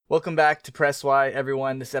Welcome back to Press Y,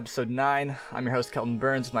 everyone. This is episode 9. I'm your host, Kelton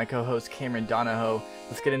Burns, with my co-host, Cameron Donahoe.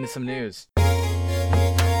 Let's get into some news.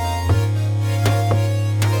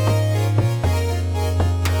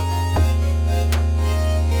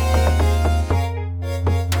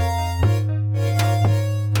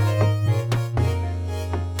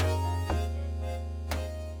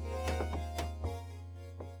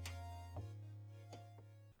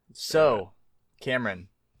 So, Cameron.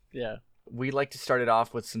 Yeah. We like to start it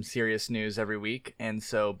off with some serious news every week, and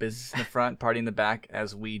so business in the front, party in the back,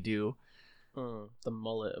 as we do. The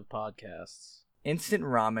mullet of podcasts. Instant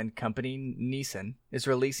ramen company Nissan is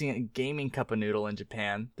releasing a gaming cup of noodle in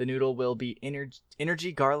Japan. The noodle will be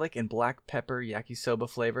energy garlic and black pepper yakisoba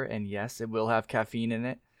flavor, and yes, it will have caffeine in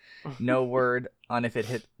it. No word on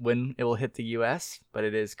when it will hit the US, but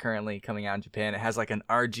it is currently coming out in Japan. It has like an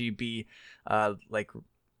RGB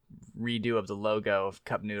redo of the logo of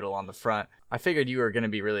cup noodle on the front. I figured you were going to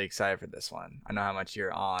be really excited for this one. I know how much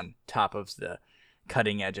you're on top of the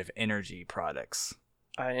cutting edge of energy products.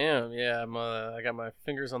 I am, yeah. I got my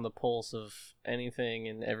fingers on the pulse of anything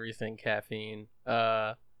and everything caffeine.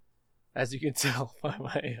 As you can tell by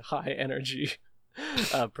my high energy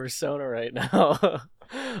persona right now,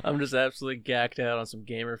 I'm just absolutely gacked out on some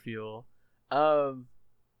gamer fuel.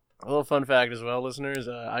 A little fun fact as well, listeners.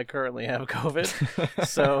 I currently have COVID,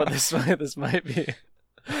 so this might be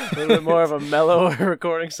a little bit more of a mellow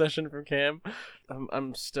recording session for Cam.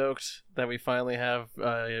 I'm stoked that we finally have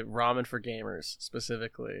ramen for gamers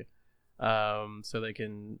specifically, so they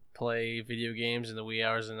can play video games in the wee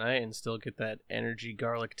hours of the night and still get that energy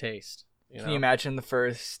garlic taste. Can you imagine the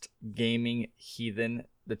first gaming heathen,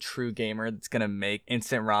 the true gamer, that's gonna make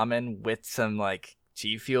instant ramen with some like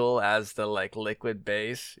G Fuel as the like liquid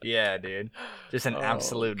base? Yeah, dude, just an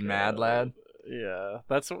absolute mad lad. Yeah,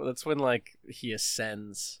 that's when like he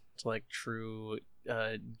ascends to like true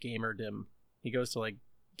gamerdom. He goes to like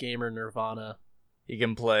gamer nirvana. He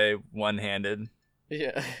can play one-handed.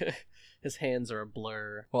 Yeah, his hands are a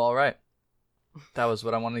blur. Well, all right, that was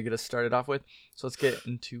what I wanted to get us started off with. So let's get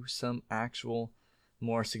into some actual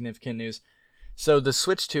more significant news. So the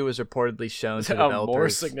Switch 2 is reportedly shown to developers. More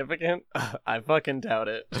significant? I fucking doubt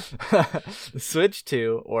it. The Switch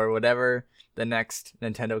 2, or whatever the next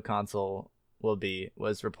Nintendo console will be,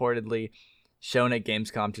 was reportedly shown at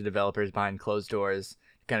Gamescom to developers behind closed doors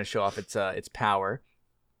to kind of show off its power.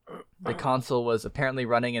 The console was apparently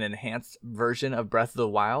running an enhanced version of Breath of the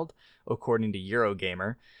Wild, according to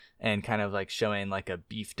Eurogamer, and kind of like showing like a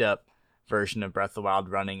beefed up version of Breath of the Wild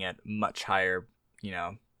running at much higher,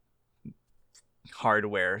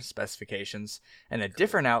 hardware specifications. And a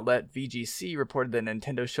different outlet, VGC, reported that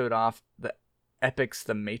Nintendo showed off the Epic's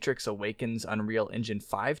The Matrix Awakens Unreal Engine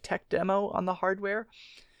 5 tech demo on the hardware.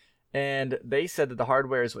 And they said that the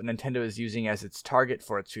hardware is what Nintendo is using as its target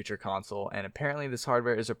for its future console. And apparently this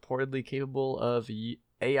hardware is reportedly capable of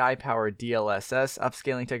AI-powered DLSS,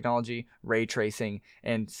 upscaling technology, ray tracing,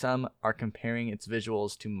 and some are comparing its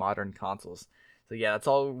visuals to modern consoles. So yeah, that's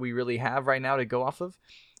all we really have right now to go off of.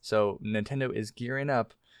 So Nintendo is gearing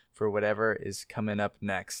up for whatever is coming up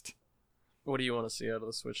next. What do you want to see out of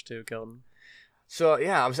the Switch 2, Kelton? So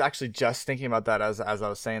yeah, I was actually just thinking about that as I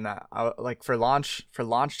was saying that. Like for launch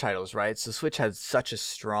titles, right? So Switch had such a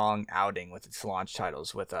strong outing with its launch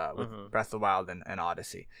titles with Breath of the Wild and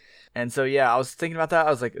Odyssey. And so yeah, I was thinking about that. I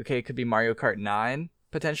was like, okay, it could be Mario Kart 9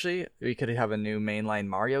 potentially. We could have a new mainline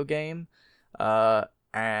Mario game.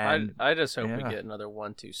 And I just hope we get another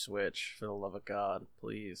 1-2 Switch, for the love of God,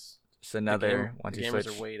 please. Just another 1-2 Switch.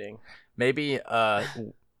 Gamers are waiting. Maybe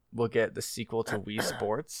we'll get the sequel to Wii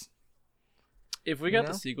Sports. If we got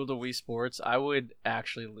the sequel to Wii Sports, I would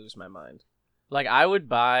actually lose my mind. Like, I would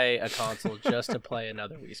buy a console just to play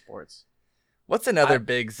another Wii Sports. What's another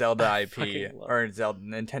big Zelda IP or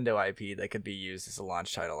Nintendo IP that could be used as a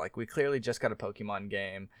launch title? Like, we clearly just got a Pokemon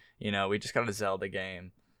game. We just got a Zelda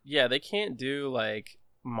game. Yeah, they can't do like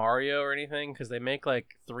Mario or anything because they make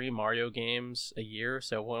like 3 Mario games a year,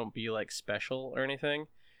 so it won't be like special or anything.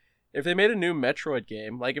 If they made a new Metroid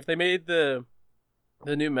game, like if they made the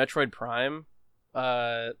new Metroid Prime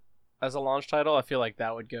as a launch title, I feel like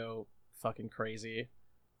that would go fucking crazy.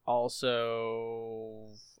 Also,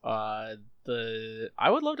 I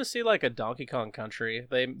would love to see like a Donkey Kong Country.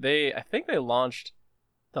 I think they launched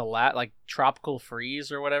the Tropical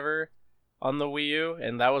Freeze or whatever on the Wii U,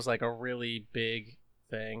 and that was like a really big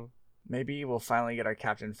thing. Maybe we'll finally get our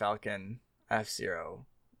Captain Falcon F-Zero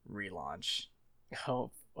relaunch.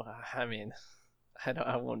 Oh, I mean,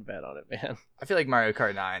 I won't bet on it, man. I feel like Mario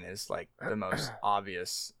Kart 9 is like the most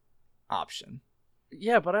obvious option.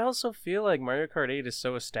 Yeah, but I also feel like Mario Kart 8 is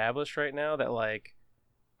so established right now that like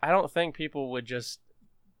I don't think people would just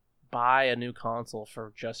buy a new console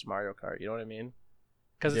for just Mario Kart. You know what I mean?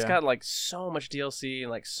 Because it's Yeah. got like so much DLC and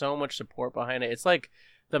like so much support behind it. It's like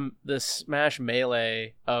the Smash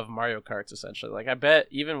Melee of Mario Karts essentially. Like I bet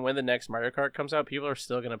even when the next Mario Kart comes out, people are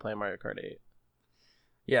still gonna play Mario Kart 8.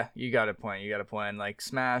 Yeah, you got a point. You got a point. Like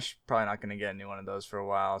Smash, probably not gonna get a new one of those for a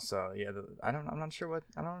while. So yeah, I'm not sure what.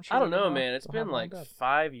 I'm not I sure don't what know, man. It's they'll have been like lined up.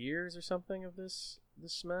 5 years or something of this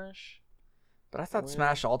Smash. But I thought Well,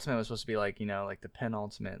 Smash Ultimate was supposed to be like like the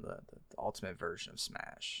penultimate, the ultimate version of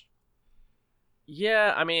Smash.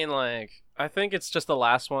 yeah, I mean, like, I think it's just the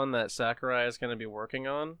last one that Sakurai is going to be working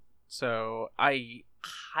on. So I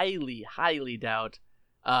highly, highly doubt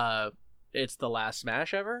uh, it's the last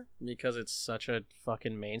Smash ever because it's such a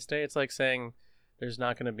fucking mainstay. It's like saying there's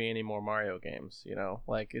not going to be any more Mario games, you know?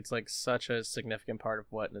 Like, it's like such a significant part of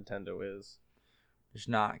what Nintendo is. There's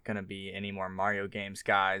not gonna be any more Mario games,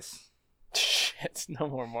 guys. Shit, no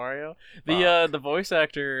more Mario. Fuck. The voice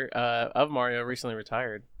actor of Mario recently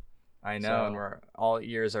retired. I know, and So we're all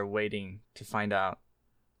ears are waiting to find out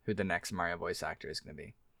who the next Mario voice actor is gonna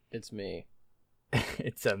be. it's me.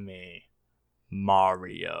 It's a me,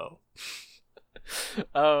 Mario.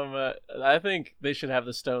 I think they should have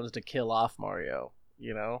the stones to kill off Mario,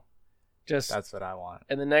 you know? Just That's what I want.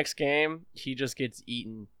 in the next game, he just gets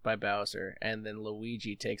eaten by Bowser, and then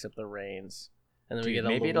Luigi takes up the reins. And then we Dude, get a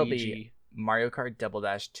maybe it'll be Luigi. Mario Kart Double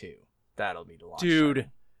Dash 2. That'll be the launch.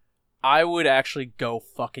 Dude, I would actually go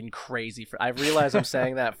fucking crazy for. I realize I'm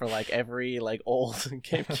saying that for like every like old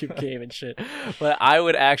GameCube game and shit, but I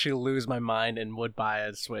would actually lose my mind and would buy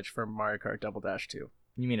a Switch for Mario Kart Double Dash 2.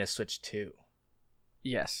 You mean a Switch 2?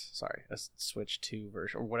 Yes, sorry, a Switch 2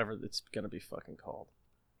 version or whatever it's gonna be fucking called.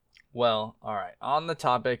 Well, all right. On the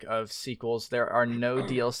topic of sequels, there are no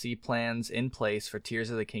DLC plans in place for Tears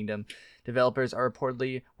of the Kingdom. Developers are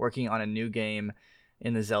reportedly working on a new game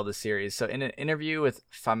in the Zelda series. So, in an interview with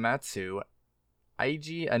Famitsu,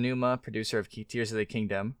 Eiji Aonuma, producer of Tears of the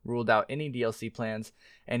Kingdom, ruled out any DLC plans,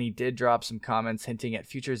 and he did drop some comments hinting at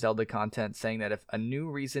future Zelda content, saying that if a new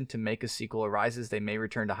reason to make a sequel arises, they may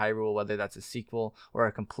return to Hyrule, whether that's a sequel or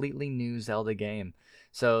a completely new Zelda game.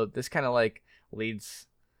 So, this kind of like leads.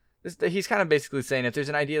 He's kind of basically saying if there's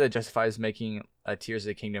an idea that justifies making a Tears of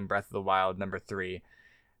the Kingdom Breath of the Wild #3,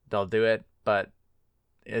 they'll do it. But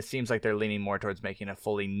it seems like they're leaning more towards making a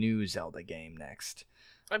fully new Zelda game next.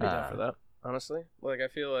 I'd be down for that, honestly. Like, I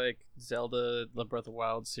feel like Zelda: The Breath of the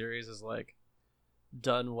Wild series is like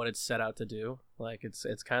done what it's set out to do. Like, it's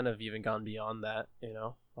kind of even gone beyond that, you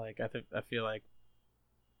know. Like, I feel like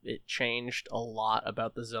it changed a lot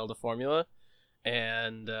about the Zelda formula,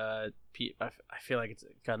 and I feel like it's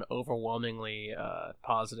got an overwhelmingly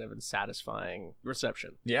positive and satisfying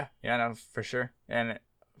reception. Yeah, no, for sure. And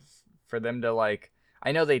for them to like,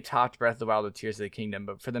 I know they topped Breath of the Wild with Tears of the Kingdom,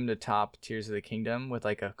 but for them to top Tears of the Kingdom with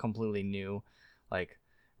like a completely new, like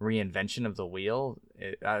reinvention of the wheel,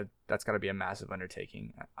 that's got to be a massive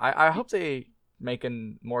undertaking. I hope they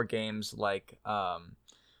making more games like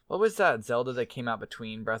what was that Zelda that came out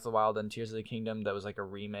between Breath of the Wild and Tears of the Kingdom that was like a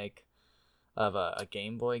remake of a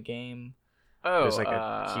Game Boy game. It Oh, was like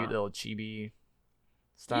a cute little chibi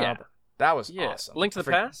style. yeah, That was yeah. awesome. Link to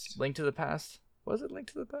the Past. Link to the Past. Was it Link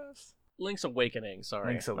to the Past? Link's Awakening. Sorry,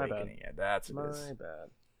 Link's my bad. Awakening. Yeah, that's what it is. My bad.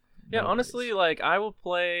 Yeah, No honestly, worries. like I will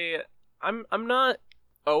play. I'm not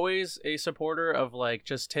always a supporter of like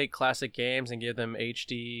just take classic games and give them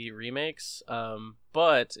HD remakes.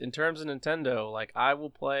 But in terms of Nintendo, like I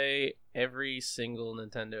will play every single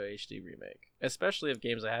Nintendo HD remake, especially of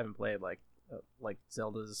games I haven't played, like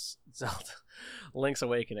Zelda Link's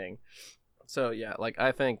Awakening. So yeah, like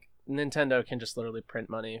I think Nintendo can just literally print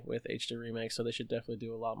money with HD remakes, so they should definitely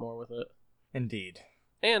do a lot more with it. Indeed.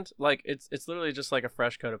 And like it's literally just like a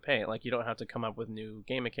fresh coat of paint. Like you don't have to come up with new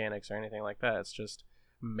game mechanics or anything like that. It's just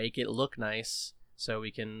make it look nice so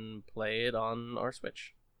we can play it on our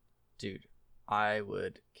Switch. Dude, I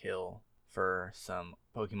would kill for some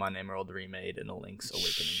Pokemon Emerald remade in a Link's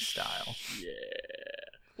Awakening style. Yeah.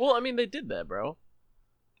 Well, I mean they did that, bro.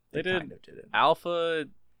 They did kind of did it. Alpha,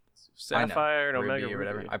 Sapphire, and Ruby Omega or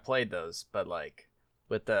whatever. Ruby. I played those, but like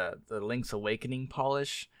with the Link's Awakening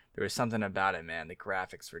polish, there was something about it, man. The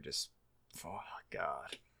graphics were just, oh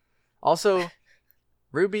god. Also,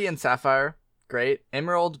 Ruby and Sapphire, great.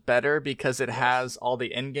 Emerald, better because it has all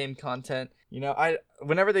the in-game content. You know,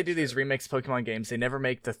 whenever they do these remakes of Pokemon games, they never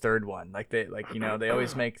make the third one. They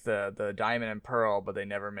always make the Diamond and Pearl, but they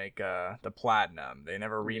never make the Platinum. They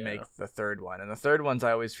never remake the third one. And the third ones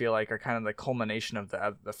I always feel like are kind of the culmination of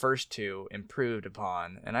the first two improved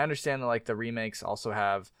upon. And I understand that like the remakes also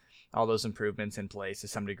have all those improvements in place to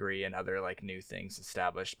some degree and other like new things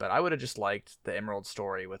established. But I would have just liked the Emerald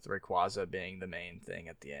story with Rayquaza being the main thing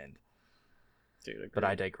at the end. Dude, agreed. But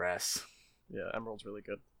I digress. Yeah, Emerald's really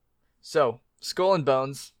good. So, Skull and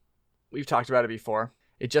Bones, we've talked about it before.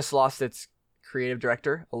 It just lost its creative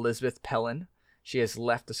director, Elizabeth Pellin. She has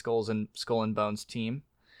left the Skull and Bones team.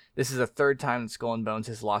 This is the third time that Skull and Bones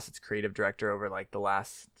has lost its creative director over like the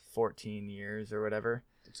last 14 years or whatever.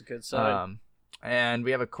 It's a good sign. And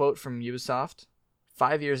we have a quote from Ubisoft.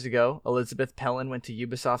 5 years ago, Elizabeth Pellin went to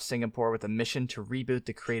Ubisoft Singapore with a mission to reboot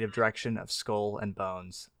the creative direction of Skull and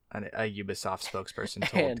Bones, a Ubisoft spokesperson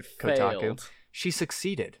told And Kotaku. failed. She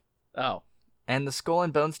succeeded. Oh. And the Skull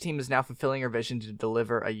and Bones team is now fulfilling her vision to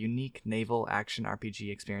deliver a unique naval action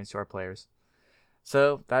RPG experience to our players.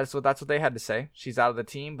 So that's what they had to say. She's out of the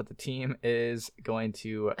team, but the team is going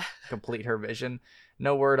to complete her vision.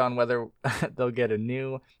 No word on whether they'll get a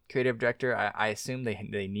new creative director. I assume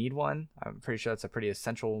they need one. I'm pretty sure that's a pretty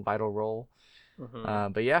essential, vital role.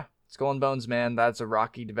 Mm-hmm. But yeah, Skull and Bones, man, that's a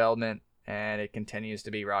rocky development, and it continues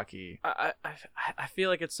to be rocky. I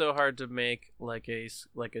feel like it's so hard to make like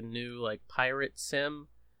a new like pirate sim,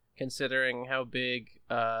 considering how big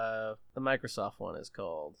the Microsoft one is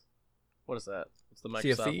called. What is that? What's the Microsoft Sea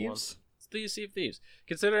of one? Thieves? It's the Sea of Thieves.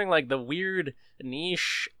 Considering like the weird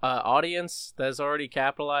niche audience that's already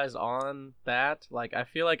capitalized on that, like I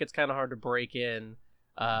feel like it's kind of hard to break in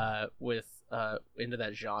with into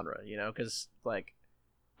that genre, you know? Because like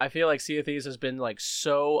I feel like Sea of Thieves has been like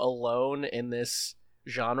so alone in this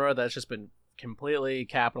genre that's just been completely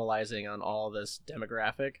capitalizing on all this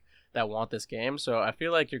demographic that want this game. So I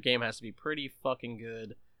feel like your game has to be pretty fucking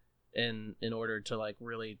good in order to like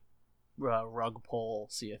really rug pull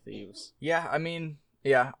Sea of Thieves. Yeah, I mean,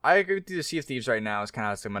 yeah, I agree with you. The Sea of Thieves right now is kind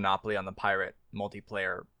of like a monopoly on the pirate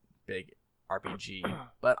multiplayer big RPG,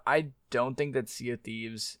 but I don't think that Sea of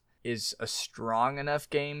Thieves is a strong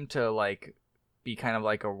enough game to like be kind of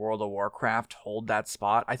like a World of Warcraft, hold that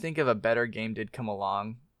spot. I think if a better game did come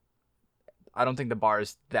along, I don't think the bar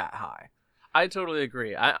is that high. I totally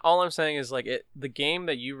agree. All I'm saying is like the game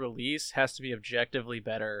that you release has to be objectively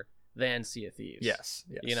better than Sea of Thieves. Yes.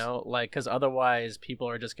 You know, like, because otherwise people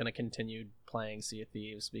are just going to continue playing Sea of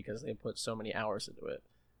Thieves because they put so many hours into it.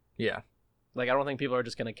 Yeah. Like, I don't think people are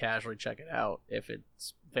just going to casually check it out if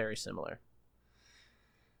it's very similar.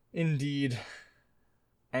 Indeed.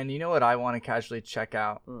 And you know what I want to casually check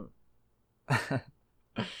out?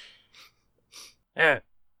 Yeah.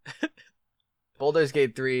 Baldur's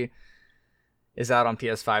Gate 3 is out on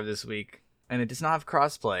PS5 this week. And it does not have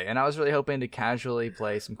crossplay, and I was really hoping to casually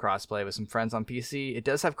play some crossplay with some friends on PC. It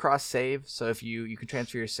does have cross save, so if you can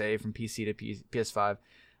transfer your save from PC to PS5.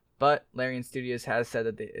 But Larian Studios has said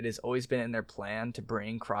that it has always been in their plan to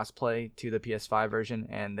bring crossplay to the PS5 version,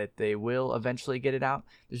 and that they will eventually get it out.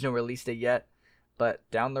 There's no release date yet, but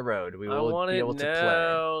down the road we will be able to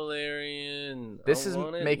play. Larian. This is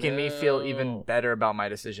making me feel even better about my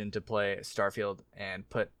decision to play Starfield and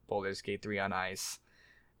put Baldur's Gate 3 on ice.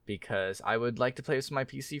 Because I would like to play with some of my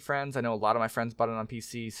PC friends. I know a lot of my friends bought it on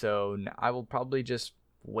PC, so I will probably just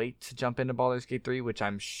wait to jump into Baldur's Gate 3, which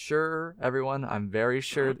I'm very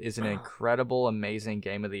sure is an incredible, amazing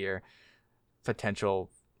Game of the Year potential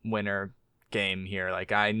winner game here.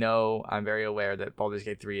 Like, I'm very aware that Baldur's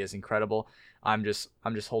Gate 3 is incredible. I'm just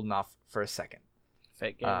holding off for a second.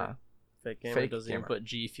 Fake gamer. Fake gamer doesn't even put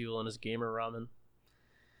G Fuel in his gamer ramen.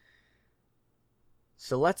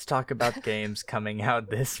 So let's talk about games coming out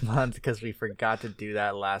this month, because we forgot to do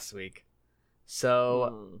that last week.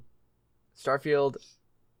 So, Starfield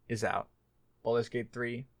is out. Baldur's Gate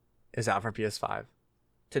 3 is out for PS5.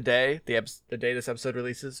 Today, the day this episode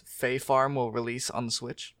releases, Fae Farm will release on the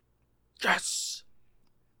Switch. Yes!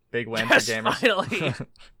 Big win for gamers. Finally!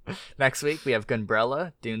 Next week, we have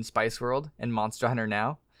Gunbrella, Dune Spice World, and Monster Hunter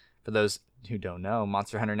Now. For those who don't know,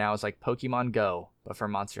 Monster Hunter Now is like Pokemon Go, but for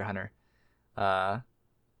Monster Hunter.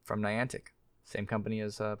 From Niantic, same company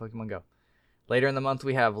as Pokemon Go. Later in the month,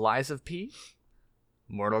 we have Lies of P,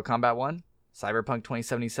 Mortal Kombat 1, Cyberpunk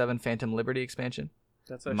 2077 Phantom Liberty expansion,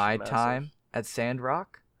 That's actually My massive. Time at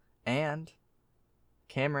Sandrock, and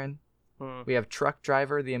Cameron. We have Truck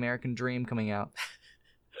Driver: The American Dream coming out.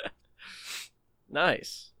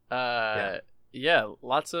 Nice. Yeah,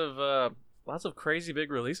 lots of crazy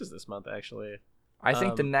big releases this month, actually. I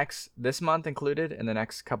think this month included, and the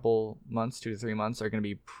next couple months, 2 to 3 months, are going to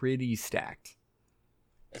be pretty stacked.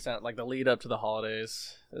 It's not like the lead up to the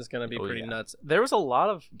holidays is going to be pretty nuts. There was a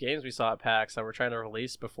lot of games we saw at PAX that we're trying to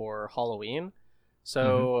release before Halloween.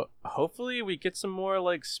 So hopefully we get some more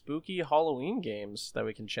like spooky Halloween games that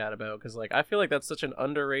we can chat about. Because like I feel like that's such an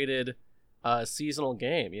underrated seasonal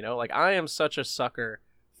game. You know, like I am such a sucker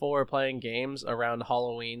for playing games around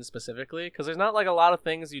Halloween specifically. Because there's not like a lot of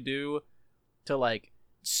things you do to like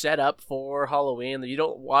set up for Halloween that you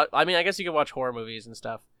don't watch. I mean, I guess you can watch horror movies and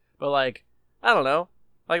stuff, but like, I don't know.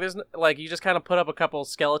 Like, like you just kind of put up a couple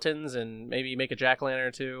skeletons and maybe make a jack-o'-lantern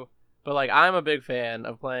or two. But like, I'm a big fan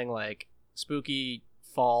of playing like spooky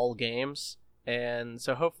fall games, and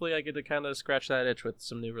so hopefully I get to kind of scratch that itch with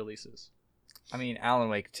some new releases. I mean, Alan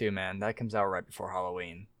Wake 2, man, that comes out right before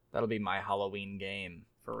Halloween. That'll be my Halloween game.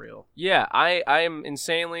 For real. Yeah, I'm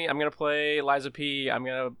insanely. I'm gonna play Liza P. I'm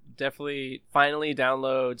gonna definitely finally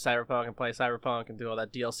download Cyberpunk and play Cyberpunk and do all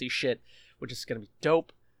that DLC shit, which is gonna be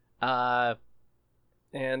dope.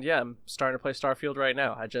 And yeah, I'm starting to play Starfield right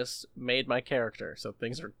now. I just made my character, so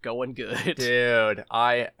things are going good. Dude,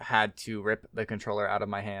 I had to rip the controller out of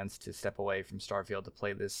my hands to step away from Starfield to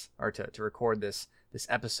play this, or to record this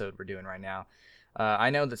episode we're doing right now.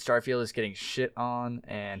 I know that Starfield is getting shit on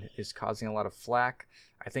and is causing a lot of flack.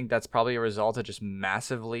 I think that's probably a result of just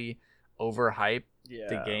massively overhype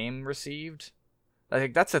the game received. I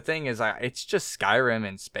think that's the thing is it's just Skyrim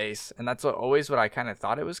in space, and that's always what I kind of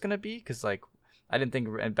thought it was going to be, because like I didn't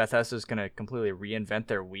think Bethesda was going to completely reinvent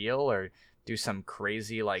their wheel or do some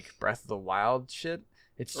crazy like Breath of the Wild shit.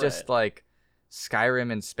 It's just like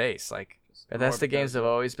Skyrim in space. Like Bethesda games have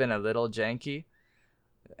always been a little janky.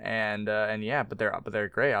 And yeah, but they're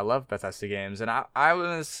great. I love Bethesda games, and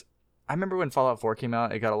I remember when Fallout 4 came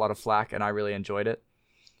out, it got a lot of flack, and I really enjoyed it.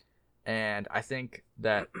 And I think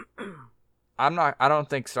that I don't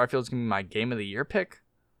think Starfield's gonna be my game of the year pick,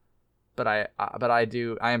 but I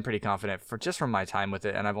am pretty confident from my time with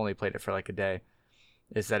it, and I've only played it for like a day,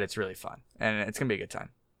 is that it's really fun and it's gonna be a good time.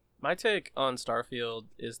 My take on Starfield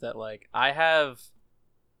is that like I have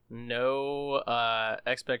no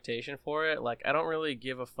expectation for it. Like I don't really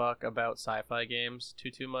give a fuck about sci-fi games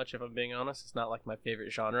too much, if I'm being honest. It's not like my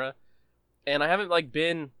favorite genre, and I haven't like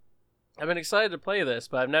been I've been excited to play this,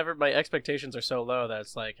 but my expectations are so low that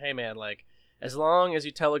it's like, hey man, like as long as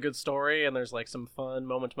you tell a good story and there's like some fun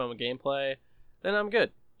moment to moment gameplay, then I'm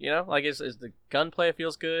good. You know, like is the gunplay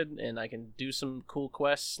feels good and I can do some cool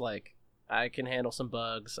quests. Like I can handle some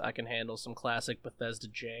bugs, I can handle some classic Bethesda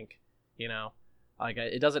jank, you know. Like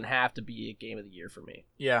it doesn't have to be a game of the year for me.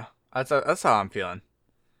 Yeah, that's how I'm feeling.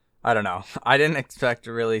 I don't know. I didn't expect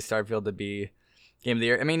really Starfield to be game of the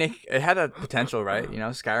year. I mean, it had a potential, right? You know,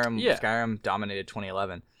 Skyrim dominated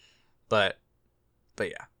 2011, but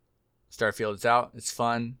yeah, Starfield's out. It's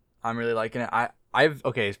fun. I'm really liking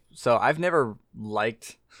it. So I've never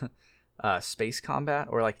liked space combat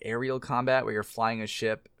or like aerial combat where you're flying a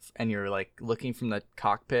ship and you're like looking from the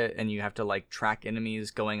cockpit and you have to like track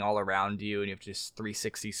enemies going all around you and you have to just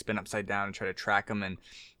 360 spin upside down and try to track them and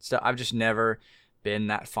stuff. I've just never been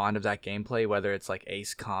that fond of that gameplay, whether it's like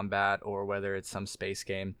Ace Combat or whether it's some space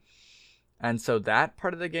game. And so that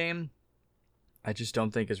part of the game I just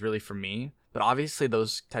don't think is really for me. But obviously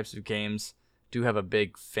those types of games do have a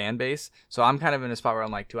big fan base. So I'm kind of in a spot where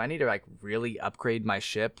I'm like, do I need to like really upgrade my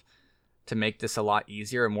ship to make this a lot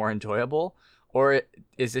easier and more enjoyable? Or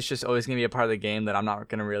is this just always going to be a part of the game that I'm not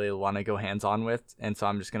going to really want to go hands-on with? And so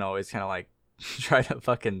I'm just going to always kind of like try to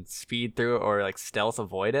fucking speed through it or like stealth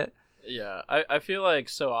avoid it? Yeah, I feel like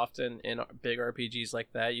so often in big RPGs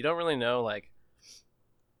like that, you don't really know like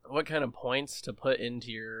what kind of points to put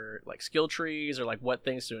into your like skill trees or like what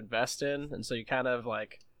things to invest in. And so you kind of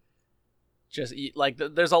like just eat like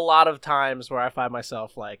there's a lot of times where I find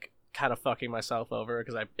myself like kind of fucking myself over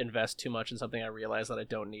because I invest too much in something I realize that I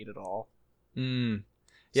don't need at all.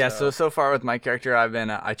 Yeah, so far with my character, I've been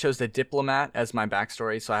I chose the diplomat as my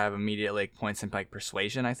backstory, so I have immediate like points in like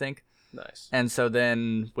persuasion, I think. Nice. And so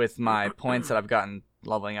then with my points that I've gotten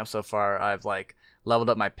leveling up so far, I've like leveled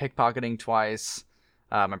up my pickpocketing twice,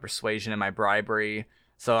 my persuasion and my bribery.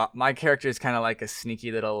 So my character is kind of like a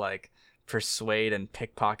sneaky little like persuade and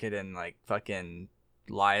pickpocket and like fucking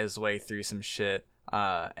lie his way through some shit.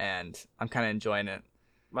 And I'm kind of enjoying it.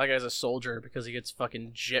 My guy's a soldier because he gets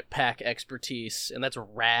fucking jetpack expertise, and that's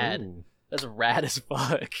rad. Ooh. That's rad as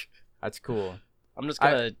fuck. That's cool. I'm just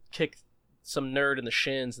gonna kick some nerd in the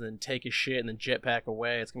shins and then take his shit and then jetpack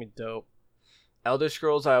away. It's gonna be dope. Elder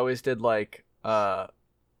Scrolls, I always did like the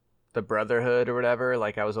Brotherhood or whatever.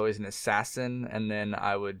 Like I was always an assassin, and then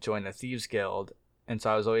I would join the Thieves Guild, and so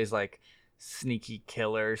I was always like sneaky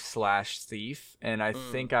killer / thief. And I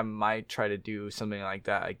think I might try to do something like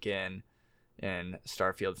that again in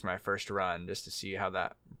Starfield for my first run, just to see how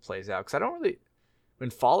that plays out. Because I don't really,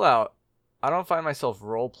 in Fallout, I don't find myself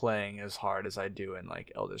role playing as hard as I do in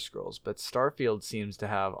like Elder Scrolls, but Starfield seems to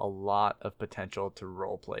have a lot of potential to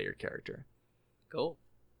role play your character. Cool.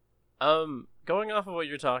 Going off of what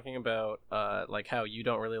you're talking about, like how you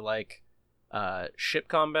don't really like ship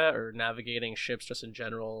combat or navigating ships just in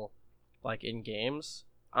general, like in games.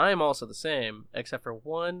 I am also the same, except for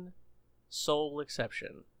one sole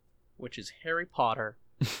exception, which is Harry Potter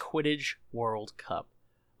Quidditch World Cup.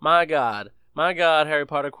 My God, Harry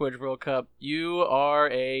Potter Quidditch World Cup, you are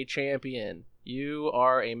a champion. You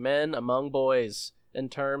are a man among boys in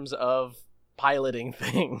terms of piloting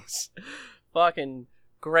things. Fucking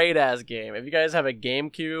great ass game. If you guys have a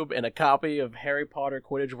GameCube and a copy of Harry Potter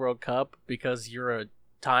Quidditch World Cup because you're a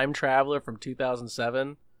time traveler from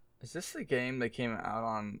 2007. Is this the game that came out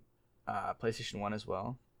on PlayStation 1 as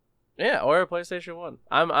well? Yeah, or a PlayStation 1.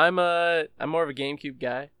 I'm more of a GameCube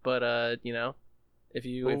guy, but if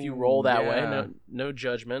you roll that way, no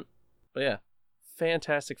judgment. But yeah,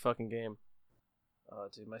 fantastic fucking game. Oh,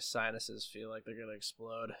 dude, my sinuses feel like they're gonna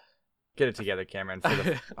explode. Get it together, Cameron, for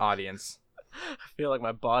the audience. I feel like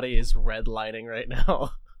my body is redlining right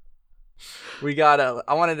now.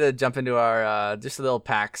 I wanted to jump into our just a little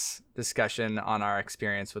PAX discussion on our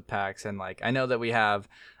experience with PAX, and like I know that we have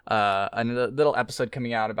a little episode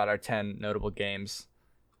coming out about our 10 notable games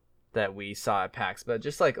that we saw at PAX, but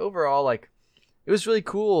just like overall, like it was really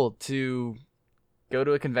cool to go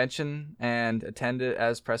to a convention and attend it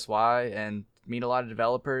as Press Y and meet a lot of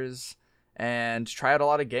developers and try out a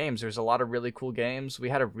lot of games. There's a lot of really cool games. We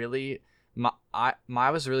had I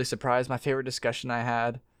was really surprised. My favorite discussion I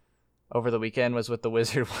had over the weekend was with the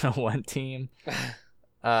Wizard 101 team.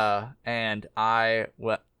 And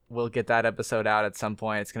we'll get that episode out at some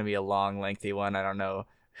point. It's going to be a long, lengthy one. I don't know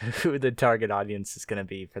who the target audience is going to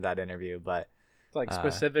be for that interview, but like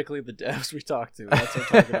specifically the devs we talked to. That's our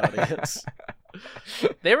target audience.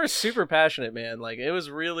 They were super passionate, man. Like it was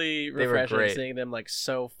really refreshing seeing them like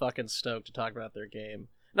so fucking stoked to talk about their game.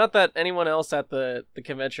 Not that anyone else at the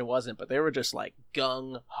convention wasn't, but they were just like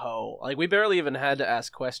gung ho. Like we barely even had to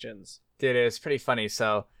ask questions. Dude, it was pretty funny.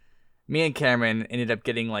 So me and Cameron ended up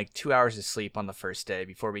getting like 2 hours of sleep on the first day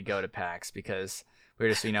before we go to PAX because we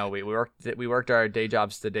were just, we worked our day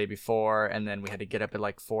jobs the day before, and then we had to get up at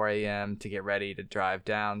like 4 a.m. to get ready to drive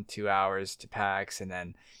down 2 hours to PAX, and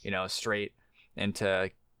then, straight into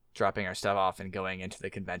dropping our stuff off and going into the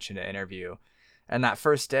convention to interview. And that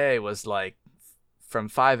first day was like from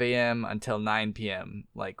 5 a.m. until 9 p.m.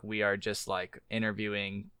 Like we are just like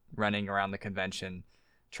interviewing, running around the convention,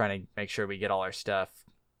 trying to make sure we get all our stuff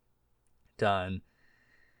done.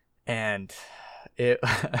 And it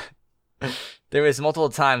there was multiple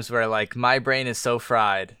times where like my brain is so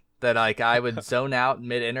fried that like I would zone out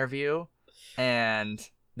mid-interview, and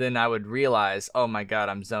then I would realize, oh my God,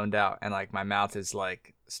 I'm zoned out, and like my mouth is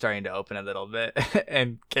like starting to open a little bit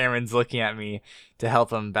and Cameron's looking at me to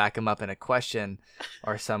help him back him up in a question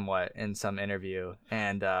or somewhat in some interview.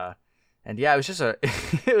 And yeah, it was just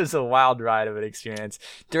it was a wild ride of an experience.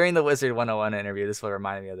 During the Wizard 101 interview, this is what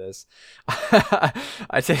reminded me of this.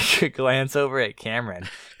 I take a glance over at Cameron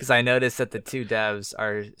because I noticed that the two devs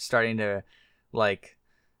are starting to like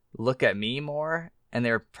look at me more, and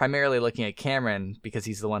they're primarily looking at Cameron because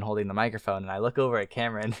he's the one holding the microphone. And I look over at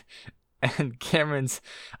Cameron, and Cameron's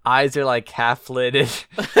eyes are like half lidded.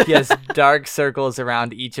 He has dark circles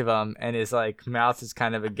around each of them, and his like mouth is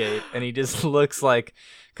kind of agape, and he just looks like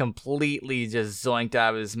completely just zoinked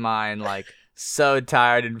out of his mind, like so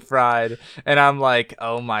tired and fried. And I'm like,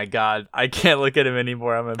 oh my God, I can't look at him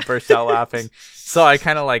anymore. I'm gonna burst out laughing. So I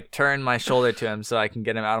kind of like turn my shoulder to him so I can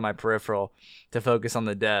get him out of my peripheral to focus on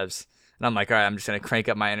the devs. And I'm like, all right, I'm just gonna crank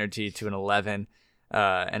up my energy to an 11.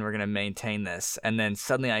 And we're gonna maintain this. And then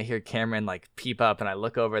suddenly I hear Cameron like peep up, and I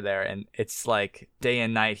look over there, and it's like day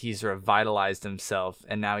and night he's revitalized himself,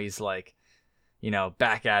 and now he's like,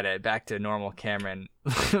 back at it, back to normal Cameron.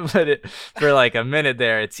 But for like a minute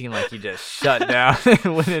there, it seemed like he just shut down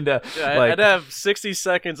and went into I'd have 60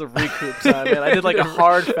 seconds of recoup time, man. I did like a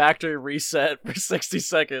hard factory reset for 60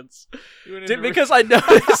 seconds. Because I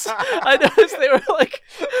noticed they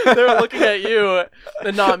were looking at you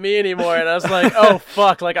and not me anymore, and I was like, oh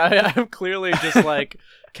fuck, like I'm clearly just like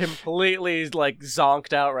completely like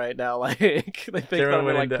zonked out right now. Like they think that I'm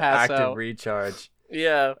gonna like pass active out. recharge.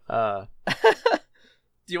 Yeah.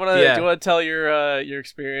 Do you want to tell your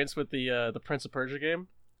experience with the Prince of Persia game?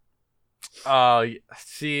 Oh,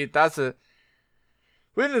 see, we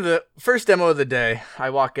went to the first demo of the day. I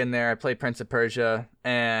walk in there, I play Prince of Persia,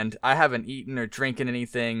 and I haven't eaten or drinking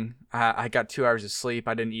anything. I got 2 hours of sleep.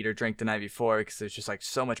 I didn't eat or drink the night before because there's just like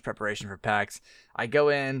so much preparation for PAX. I go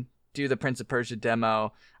in, do the Prince of Persia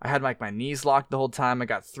demo. I had like my knees locked the whole time. I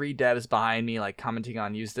got 3 devs behind me like commenting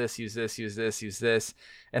on use this,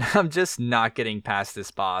 and I'm just not getting past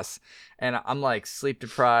this boss. And I'm like sleep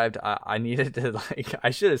deprived. I needed to like,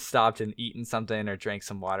 I should have stopped and eaten something or drank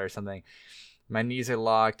some water or something. My knees are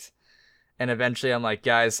locked, And eventually I'm like,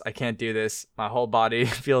 guys, I can't do this. My whole body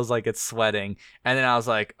feels like it's sweating. And then I was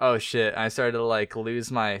like, oh shit. I started to like lose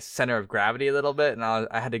my center of gravity a little bit. And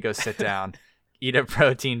I had to go sit down, eat a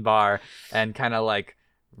protein bar, and kind of like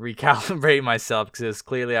recalibrate myself because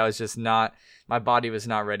clearly I was just not, my body was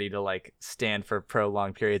not ready to like stand for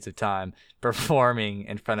prolonged periods of time performing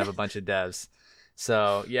in front of a bunch of devs.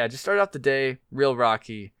 So yeah, just started off the day real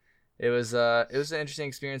rocky. It was an interesting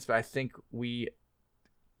experience, but I think we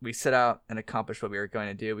set out and accomplished what we were going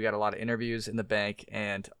to do. We got a lot of interviews in the bank,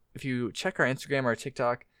 and if you check our Instagram or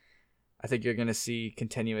TikTok, I think you're going to see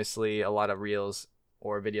continuously a lot of reels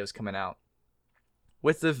or videos coming out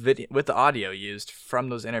with the audio used from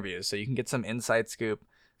those interviews, so you can get some inside scoop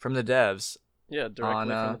from the devs Yeah, on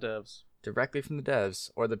directly from the devs.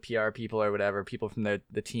 or the PR people or whatever, people from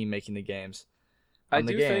the team making the games I on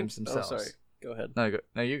the do games think. themselves. Oh, sorry. Go ahead.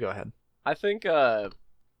 No, you go ahead. I think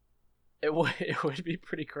it would be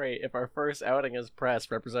pretty great if our first outing as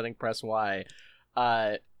press representing Press Y,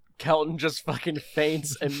 Kelton just fucking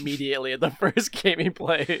faints immediately at the first game he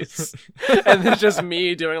plays, and it's just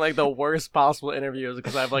me doing like the worst possible interviews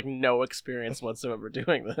because I have like no experience whatsoever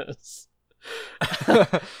doing this.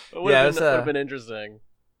 It would have been interesting.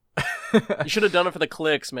 You should have done it for the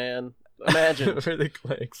clicks, man. Imagine for the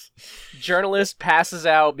clicks. Journalist passes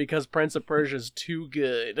out because Prince of Persia is too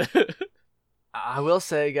good. I will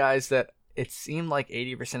say, guys, that it seemed like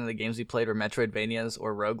 80% of the games we played were Metroidvanias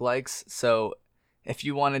or roguelikes. So if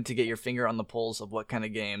you wanted to get your finger on the pulse of what kind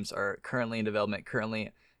of games are currently in development,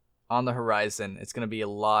 currently on the horizon, it's going to be a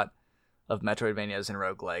lot of Metroidvanias and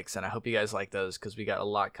roguelikes. And I hope you guys like those because we got a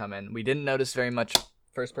lot coming. We didn't notice very much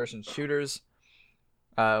first-person shooters,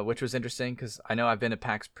 which was interesting because I know I've been to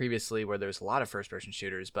PAX previously where there's a lot of first-person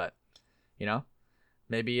shooters, but, you know,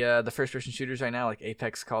 maybe the first-person shooters right now, like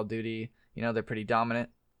Apex, Call of Duty, you know, they're pretty dominant.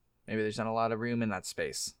 Maybe there's not a lot of room in that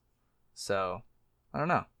space. So, I don't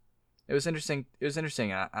know. It was interesting. It was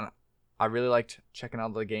interesting. I really liked checking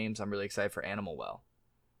out the games. I'm really excited for Animal Well.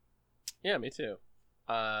 Yeah, me too.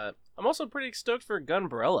 I'm also pretty stoked for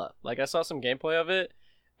Gunbrella. Like, I saw some gameplay of it,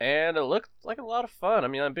 and it looked like a lot of fun. I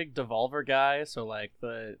mean, I'm a big Devolver guy, so like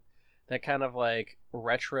that kind of like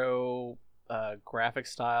retro graphic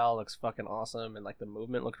style looks fucking awesome, and like the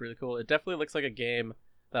movement looks really cool. It definitely looks like a game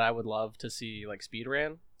that I would love to see like speed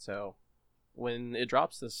ran. So when it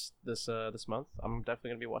drops this month, I'm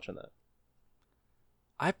definitely gonna be watching that.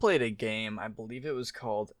 I played a game. I believe it was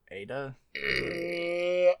called Ada.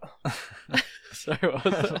 Sorry, what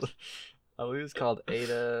was that? I believe it was called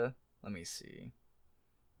Ada. Let me see.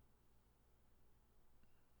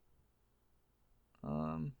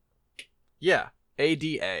 Yeah,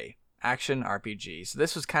 ADA, action RPG. So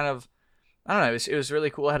this was kind of, I don't know, it was really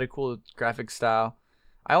cool. It had a cool graphic style.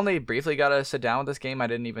 I only briefly got to sit down with this game. I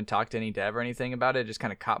didn't even talk to any dev or anything about it. It just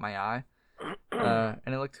kind of caught my eye, and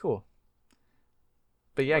it looked cool.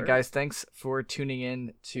 But yeah, guys, thanks for tuning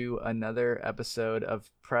in to another episode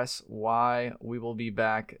of Press Y. We will be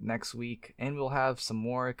back next week, and we'll have some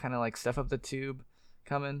more kind of like stuff up the tube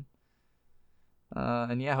coming.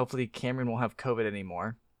 And yeah, hopefully Cameron won't have COVID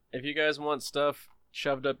anymore. If you guys want stuff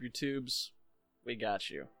shoved up your tubes, we got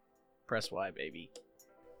you. Press Y, baby.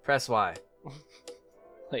 Press Y.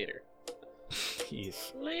 Later.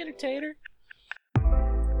 Peace. Later, Tater.